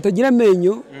bacu batagira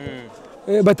amenyo,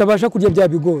 batabasha kurya bya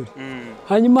bigori.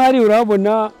 Hanyuma hari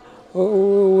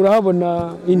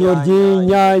urahabona intoryi,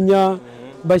 inyanya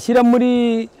bashyira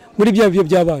muri bya biryo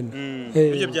by'abana.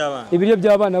 Ibiryo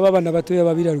by'abana b'abana batoya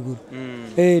babiraruguru.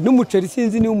 N'umuceri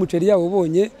sinzi ni umuceri yawo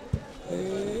ubonye,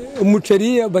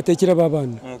 umuceri batekera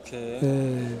babana.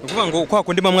 Ukuvuga ngo kwa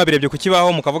kundi mwabirebye ku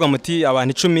kibaho mukavuga muti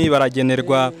abantu 10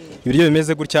 baragenerwa ibiryo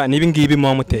bimeze gutya, nibi ngibi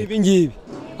mu muteye. Ibi ngibi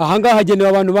aha ngaha hagenewe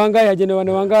abantu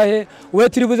bangahe, we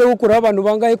turi buze gukuraho abantu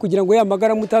bangahe kugira ngo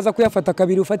yamagara mutaza kuyafata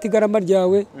kabiri ufata igarama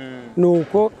ryawe.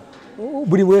 Nuko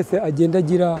buri wese agenda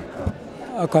agira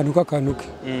akantu ke.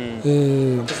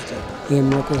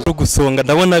 Gusonga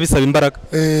ndabona bisaba imbaraga.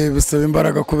 Bisaba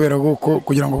imbaraga kubera ko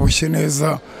kugira ngo bushye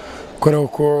neza, kubera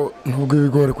ko nubwo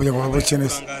ibigori kugira ngo bushye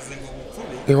neza.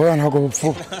 Ntabwo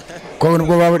bupfu kuko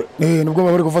nubwo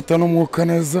bari gufata n'umwuka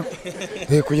neza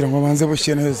kugira ngo banze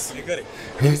bushye neza.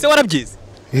 Ese warabyize?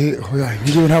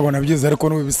 Ngiye ntabwo nabyize, ariko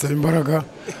n'ubu bisaba imbaraga.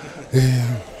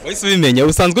 Wese ubimenya,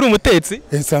 usanzwe uri umutetsi?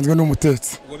 Nsanzwe ni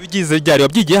umutetsi. Wabigize ryari,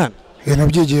 wabyigiye hano?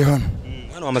 Nabyigiye hano.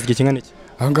 Hano wamaze igihe kingana iki?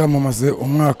 Aha ngaha mumaze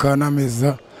umwaka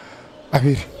n'amezi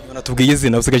 2. Natubwiye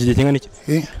izina, usigaje igihe kingana iki?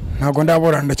 Ntabwo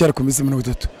ndabora, ndacyari ku minsi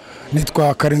 30.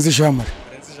 Nitwa Karenzi Jamari.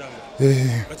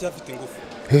 Uracyafite ingufu?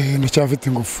 Ndacyafite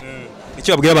ingufu.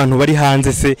 Icyo babwiye abantu bari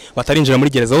hanze se batarinjira muri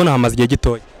gereza, ubona hamaze igihe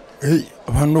gitoya?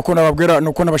 Abantu nuko nababwira,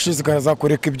 nuko nabashishikariza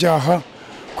kureka ibyaha,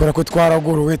 kubera ko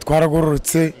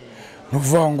twaragororotse,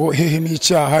 nuvuga ngo hehe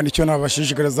n'icyaha nicyo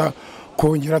nabashishikariza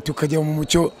kongera tukajya mu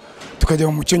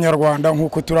mucyo nyarwanda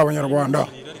nk'uko turi Abanyarwanda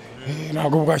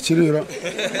ntabwo bwakirira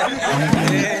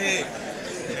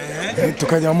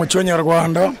tukajya mu mucyo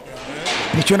nyarwanda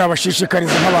nicyo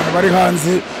nabashishikariza nk'abantu bari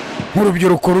hanze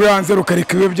nk'urubyiruko ruri hanze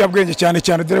rukareka ibiyobyabwenge cyane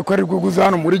cyane dore ko ari rwo guza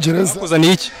hano muri gereza.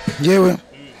 Kuzaniye iki? Njyewe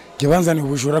banzaniye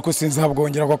ubujura ko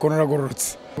sinzabwongera kuko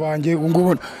naragororotse banjye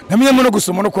ngubu namenyemo no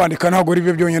gusoma no kwandika ntabwo ari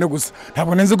byo byonyine gusa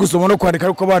ntabwo nenze gusoma no kwandika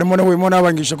ariko barimo nahuyemo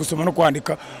n'abangisha gusoma no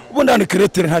kwandika ubu ndandika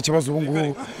letter nta kibazo ubu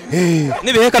ngubu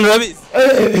n'ibihekano urabizi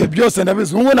byose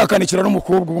ndabizi ubu nakanikira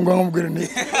n'umukobwa ubu ngo nkamubwira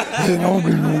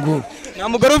nkamubwira ngo nta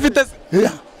mugore ufite se?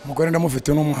 umugore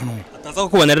ndamufite n'umwana umwe ataza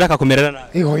kukubona rero akakumerera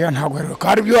nabi. Oya ntabwo rero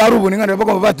kandi byo hari ubuninganire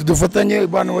bagomba bati dufatanye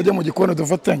bana bajye mu gikoni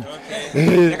dufatanye.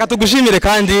 Reka tugushimire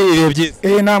kandi ibihe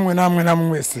byiza. Namwe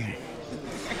mwese.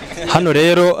 Hano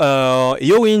rero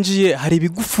iyo winjiye hari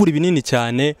ibigufuri binini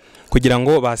cyane kugira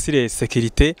ngo basire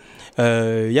security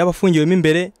y'abafungiwemo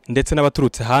imbere ndetse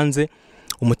n'abaturutse hanze.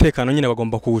 Umutekano nyine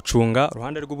bagomba kuwucunga.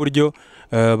 Uruhande rw'uburyo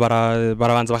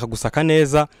barabanza bakagusaka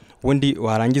neza ubundi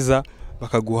warangiza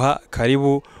bakaguha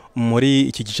karibu muri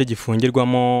iki gice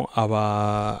gifungirwamo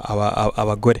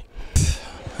abagore.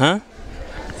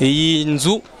 Iyi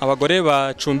nzu abagore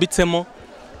bacumbitsemo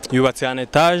yubatse en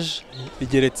etage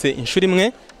igeretse inshuro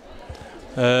imwe.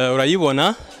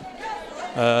 Urayibona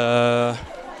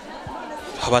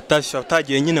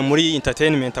abatagiye nyine muri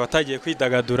entertainment, abatagiye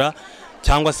kwidagadura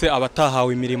cyangwa se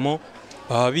abatahawe imirimo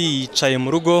baba bicaye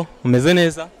mu rugo. Umeze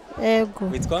neza? Yego.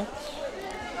 Witwa?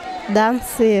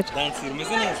 Dansir.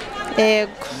 Umeze neza?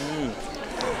 Yego.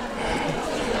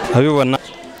 Abibona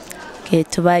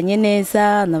tubanye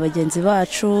neza na bagenzi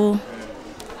bacu,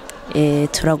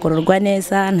 turagororwa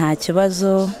neza nta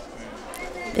kibazo,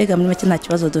 mbega muri make nta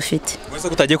kibazo dufite. Wese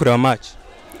kutagiye kureba match?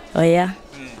 Oya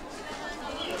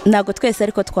ntabwo twese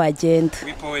ariko twagenda.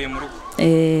 Wipoye mu rugo?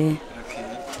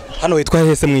 Hano witwa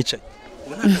hese mwicaye?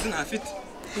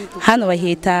 Hano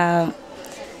bahita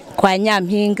kwa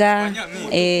Nyampinga.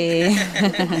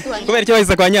 Kubera icyo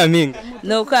bahise kwa Nyampinga?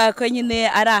 Nuko ko nyine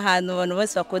ari ahantu abantu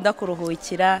bose bakunda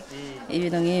kuruhukira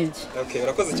ibintu nk'ibyo.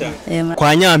 Urakoze cyane.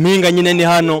 Kwa Nyampinga nyine ni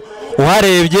hano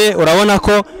uharebye urabona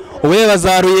ko ureba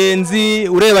za Ruyenzi,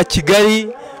 ureba Kigali,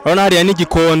 urabona hariya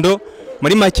n'Igikondo,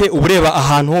 muri make ureba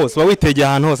ahantu hose, uba witegeye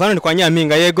ahantu hose. Hano ni kwa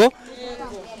Nyampinga. Yego?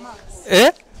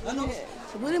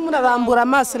 Buri murarambura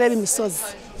amaso ureba imisozi.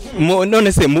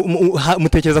 None se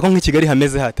mutekereza ko nk'i Kigali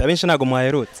hameze hate? Abenshi ntago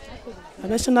muhaherutse?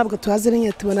 Abenshi ntabwo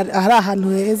tuhazirinye, tubona ari ahantu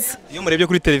heza. Iyo murebye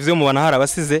kuri televiziyo mubona hari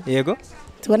abasize. Yego?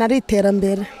 Tubona ari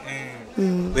iterambere.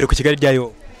 Bere ku Kigali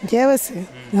ryayo? Njyewe se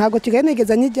ntabwo Kigali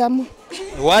nigeze nyijyamo.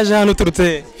 Waje hano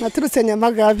uturutse? Naturutse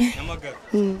Nyamagabe.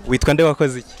 Witwa nde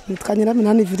wakoze iki? Nitwa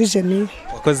Nyiraminani Virginie.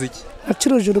 Wakoze iki?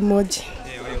 Nacuruje urumogi.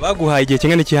 Baguhaye igihe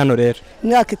kingana iki hano rero?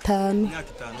 Imyaka 5.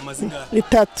 Umaze ingahe?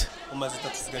 3. Umaze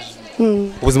 3 sigaje.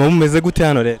 Ubuzima bumeze gute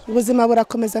hano rero? Ubuzima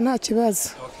burakomeza nta kibazo.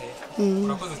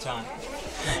 Urakoze cyane.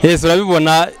 Yes,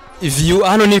 urabibona view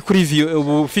hano ni kuri view,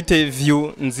 ubu ufite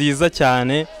view nziza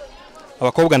cyane.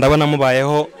 Abakobwa ndabona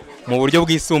mubayeho mu buryo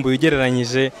bwisumbuye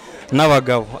ugereranyije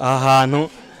n'abagabo. Ahantu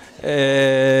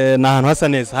n'ahantu hasa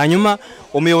neza. Hanyuma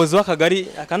umuyobozi w'akagari,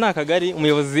 aka ni akagari,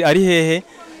 umuyobozi ari hehe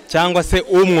cyangwa se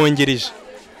umwongerije?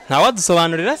 Nta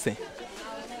wadusobanurira se?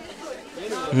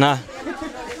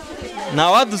 Nta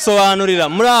wadusobanurira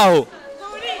muri aho?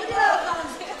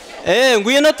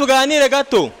 Ngwino tuganire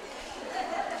gato.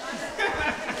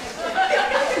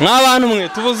 Nk'abantu mwe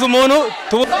tubuze umuntu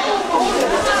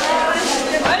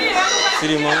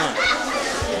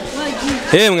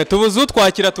mwe tubuze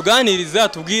utwakira tuganiriza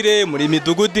tubwire muri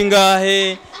midugudu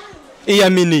ingahe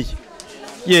iyaminiye.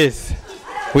 Yes.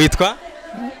 Witwa?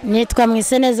 Nitwa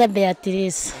Mwiseneza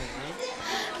Beatrice.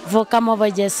 Vuka mu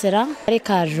Bugesera ari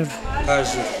Kajuru.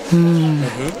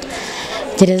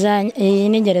 Gereza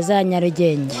ni gereza ya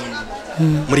Nyarugenge.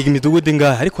 Muri midugudu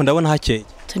ingahe ariko ndabona hakeye?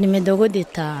 Tuni midugudu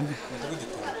 5.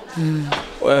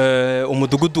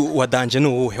 Umudugudu wa danje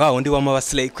n'uwuhe? Wa wundi w'ama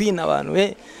slay queen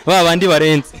abantu babandi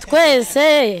barenze?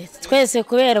 Twese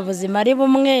kubera ubuzima ari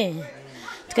bumwe.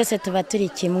 Twese tuba turi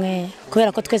kimwe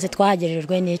kubera ko twese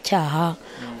twahagerejwe n'icyaha,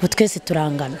 ubu twese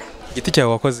turangana. Igiti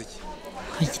cyawe wakoze iki?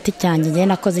 Igiti cyanjye njye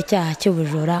nakoze icyaha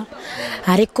cy'ubujura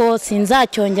ariko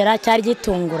sinzacyongera, cyari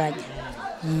gitunguranye.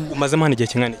 Umazemo hano igihe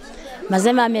kingana iki?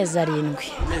 Mazemo amezi 7.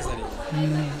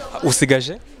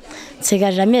 Usigaje?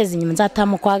 Nsigaje amezi nyuma nzataha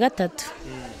mu kwa 3.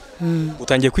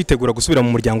 Utangiye kwitegura gusubira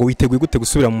mu muryango? Witeguye gute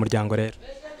gusubira mu muryango rero?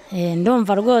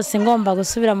 Ndumva rwose ngomba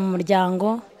gusubira mu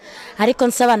muryango ariko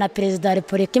nsaba na Perezida wa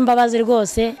Repubulika imbabazi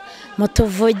rwose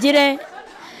mutuvugire,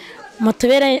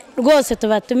 mutubere rwose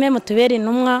tubatume mutubere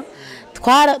intumwa.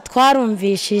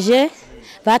 Twarumvishije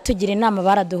batugira inama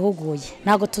baraduhuguye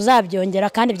ntabwo tuzabyongera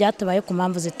kandi byatubaye ku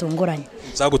mpamvu zitunguranye.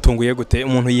 Zagutunguye gute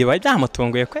umuntu yibaye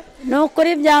byamutunguye kwe? Ni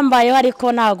ukuri byambayeho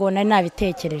ariko ntabwo nari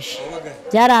nabitekereje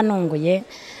byarantunguye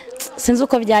sinzi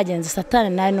uko byagenze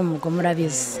satani nawe n'umugabo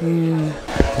murabizi.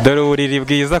 Dore uburiri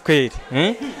bwiza kweri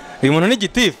uyu muntu ni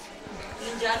gitifu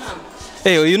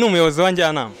uyu ni umuyobozi wa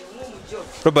njyanama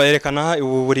Roba yerekana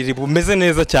ubu buriri bumeze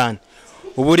neza cyane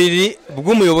uburiri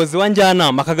bw'umuyobozi wa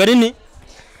njyanama akagari ni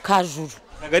Kajuru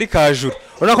akagari Kajuru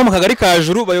urabona ko mu kagari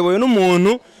Kajuru bayoboye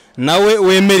n'umuntu nawe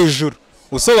wemera ijuru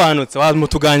usobanutse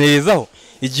wamutuganirizaho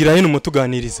igira hino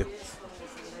umutuganirizeho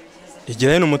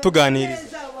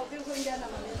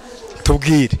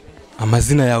tubwire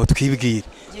amazina yawe twibwire.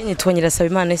 Nitwa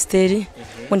Nyirasabimana Esther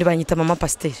undi banyita mama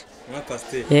pasteur.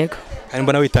 Yego kandi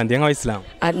mbona witandiye nk'abayisilamu.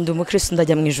 Ndi umukristo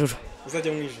ndajya mu ijuru.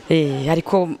 Uzajya mu ijuru?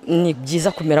 Ariko ni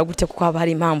byiza kumera gute kuko haba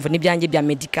hari impamvu n'ibyanjye bya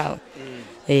medical.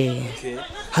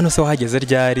 Hano se wahageze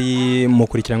ryari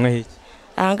mukurikiranwa hiki?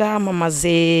 Anga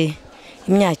mamaze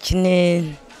imyaka 4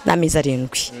 n'amezi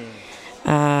 7.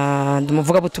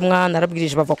 Ndumuvuga butumwa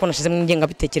narabwirije bava ko nashize mu ngenga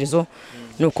bitekerezo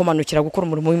nuko manukira gukora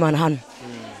umurimo w'Imana hano.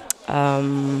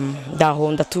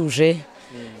 Ndaho ndatuje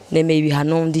nemeye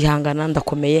ibihano ndihangana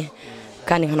ndakomeye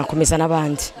kandi nkanakomeza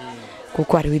n'abandi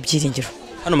kuko ari wibyiringiro.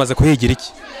 Hano maze kuhigira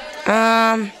iki?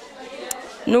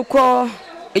 Nuko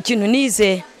ikintu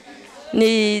nize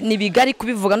ni bigari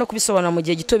kubivuga no kubisobanura mu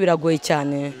gihe gito biragoye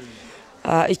cyane.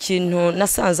 Ikintu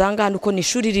nasanze anga nuko ni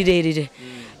ishuri rirerire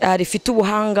rifite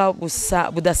ubuhanga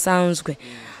budasanzwe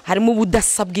harimo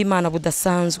ubudasa bw'Imana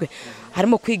budasanzwe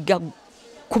harimo kwiga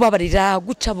kubabarira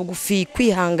guca bugufi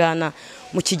kwihangana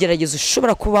mu kigeragezo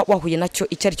ushobora kuba wahuye nacyo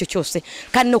icyo ari cyo cyose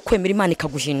kandi no kwemera Imana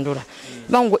ikaguhindura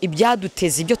bango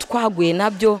ibyaduteze ibyo twaguye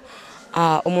nabyo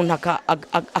umuntu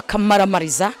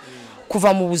akamaramariza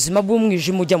kuva mu buzima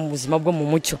bw'umwijima ujya mu buzima bwo mu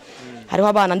mucyo. Hariho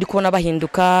abana ndi kubona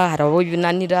bahinduka hari abo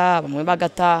binanira bamwe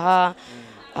bagataha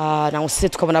naho se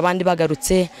tukabona abandi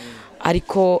bagarutse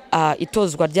ariko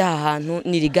itozwa ry'aha hantu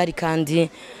ni rigari kandi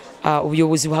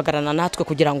ubuyobozi buhagarana natwe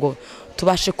kugira ngo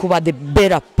tubashe kuba the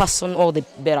better person or the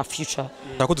better future.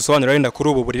 Ndako dusobanurira wenda kuri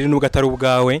ubu buriri nubwo atari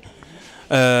ubwawe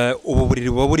ubu buriri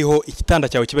buba buriho igitanda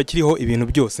cyawe kiba kiriho ibintu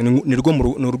byose ni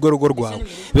rugo rwawe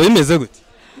biba bimeze gute?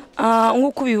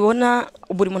 Nk'uko ubibona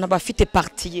buri muntu aba afite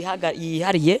parti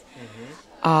yihariye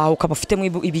ukaba ufitemo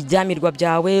ibijyamirwa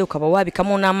byawe ukaba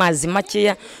wabikamo n'amazi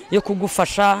makeya yo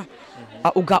kugufasha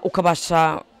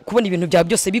ukabasha kubona ibintu byawe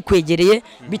byose bikwegereye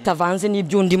bitavanze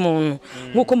n'iby'undi muntu.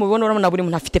 Nk'uko mubibona urabona buri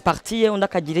muntu afite parti ye undi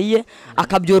akagiriye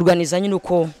akabyorganiza nyine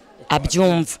uko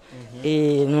abyumva.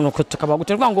 Nuko tukaba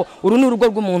guterwa ngo uru ni urugo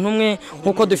rw'umuntu umwe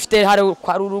nkuko dufite hari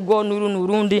kwa urugo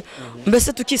n'urundi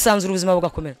mbese tukisanzura ubuzima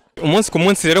bugakomera umunsi ku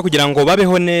munsi. Rero kugira ngo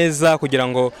babeho neza kugira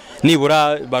ngo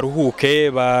nibura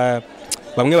baruhuke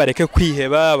bamwe bareke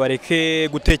kwiheba bareke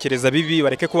gutekereza bibi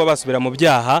bareke kuba basubira mu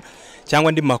byaha cyangwa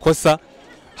andi makosa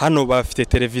hano bafite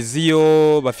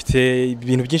televiziyo bafite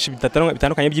ibintu byinshi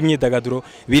bitandukanye by'imyidagaduro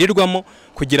birirwamo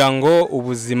kugira ngo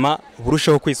ubuzima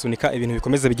burusheho kwisunika ibintu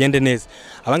bikomeze bigende neza.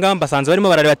 Abangaba basanze barimo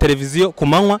barareba televiziyo ku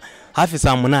manywa hafi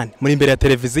saa 8 muri imbere ya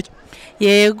televiziyo.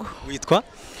 Yego witwa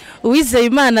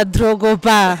Uwizeyimana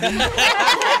Drogoba.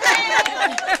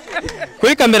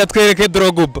 Kuri kamera twereke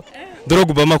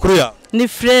Drogoba makuru ya ni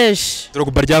fresh.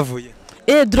 Drogoba ryavuye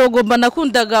Drogoba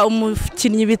nakundaga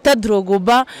umukinnyi bita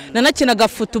Drogoba nanakinaga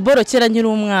football kera nkiri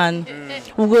umwana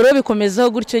ubwo rero bikomezaho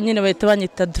gutyo nyine bahita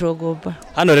banyita Drogoba.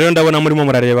 Hano rero ndabona murimo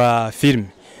murareba film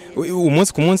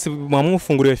umunsi ku munsi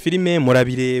mwamufunguriye filime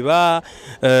murabireba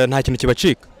nta kintu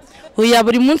kibacika? Oya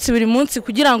buri munsi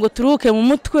kugira ngo turuke mu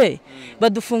mutwe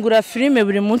badufungura filime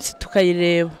buri munsi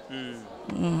tukayireba.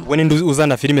 Ubone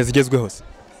uzana filime zigezweho se?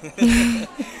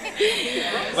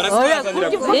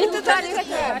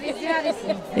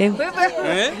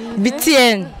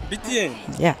 BTN.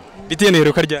 Yeah. BTN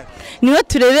heruka ryari? Niwe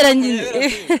turebera nyine.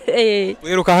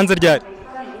 Heruka hanze ryari?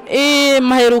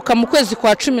 Maheruka mu kwezi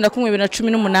kwa 11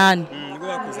 2018. Nibwo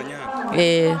bakuzanya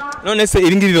hano. None se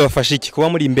ibi ngibi bibafasha iki kuba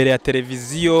muri imbere ya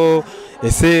televiziyo?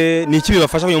 Ese ni iki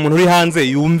bibafasha kugira umuntu uri hanze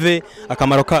yumve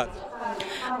akamaro kabyo?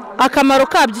 Akamaro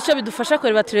kabyo icyo bidufasha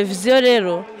kureba televiziyo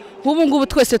rero nk'ubu ngubu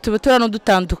twese tubitora no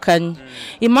dutandukanye.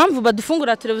 Impamvu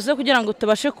badufungura televiziyo kugira ngo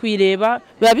tubashe kwireba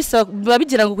biba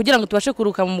bigira ngo kugira ngo tubashe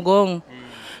kuruka mu bwonko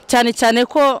cyane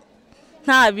ko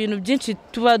nta bintu byinshi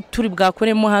tuba turi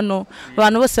bwakoremo hano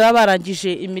abantu bose baba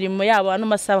barangije imirimo yabo hano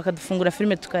masaha bakadufungura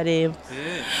filime tukareba.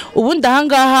 Ubundi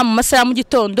ahangaha mu masaha ya mu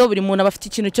gitondo buri muntu abafite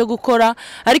ikintu cyo gukora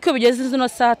ariko bigeze zino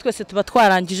saha twese tuba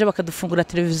twarangije bakadufungura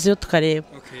televiziyo tukareba.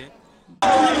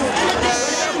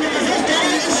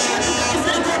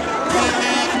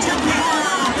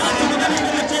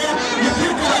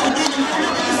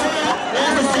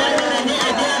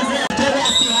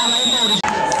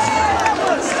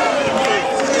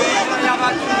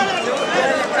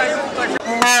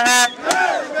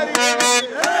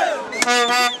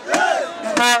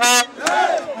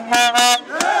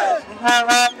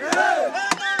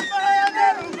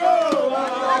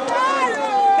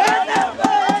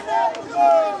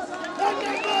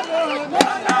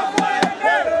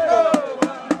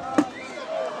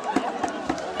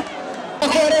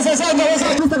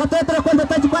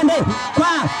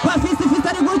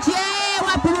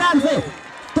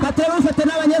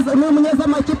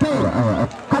 umunyezamu w'ikipe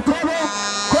Katrebe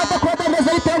kode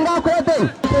neza itenga kode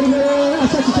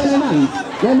ashaka cyane nani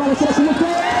yamara shyira ku mutwe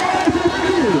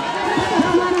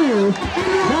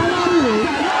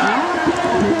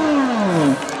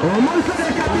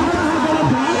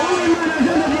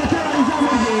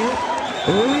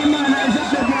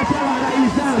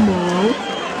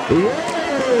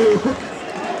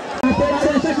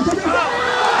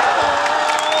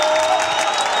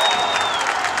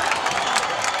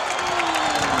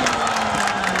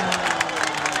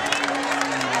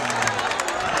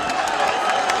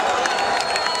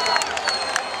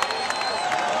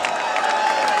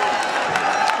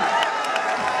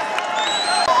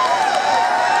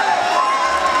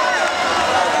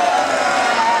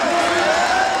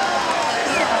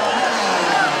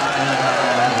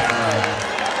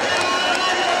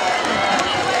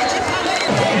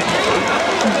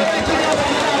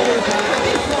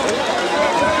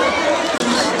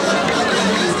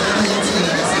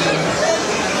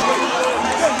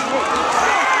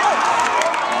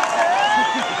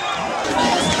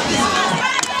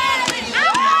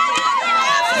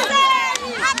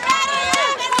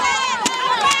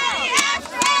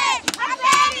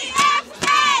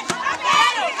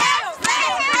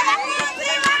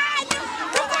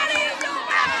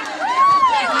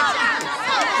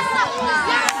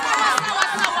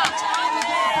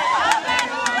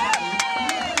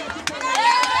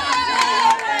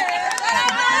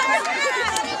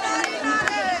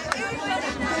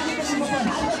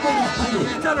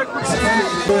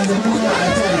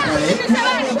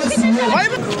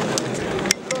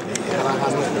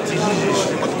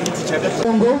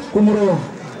Kumuro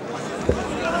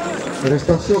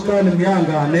Restauration kandi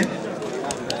mwihangane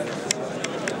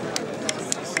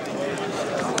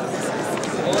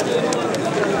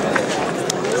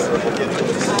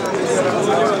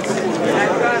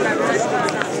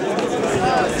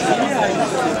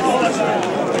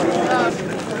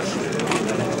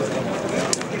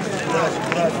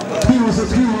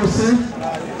twihuse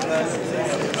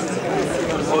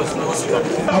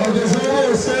abageze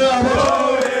bose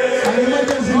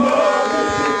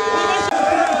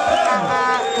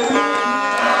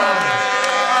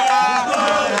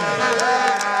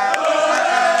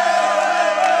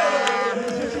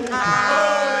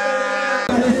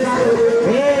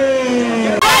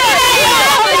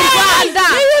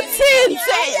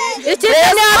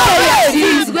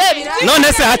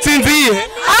none se hatsinze iyihe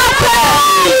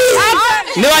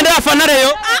ni bande bafana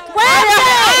reyo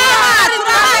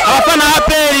abafana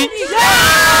aperi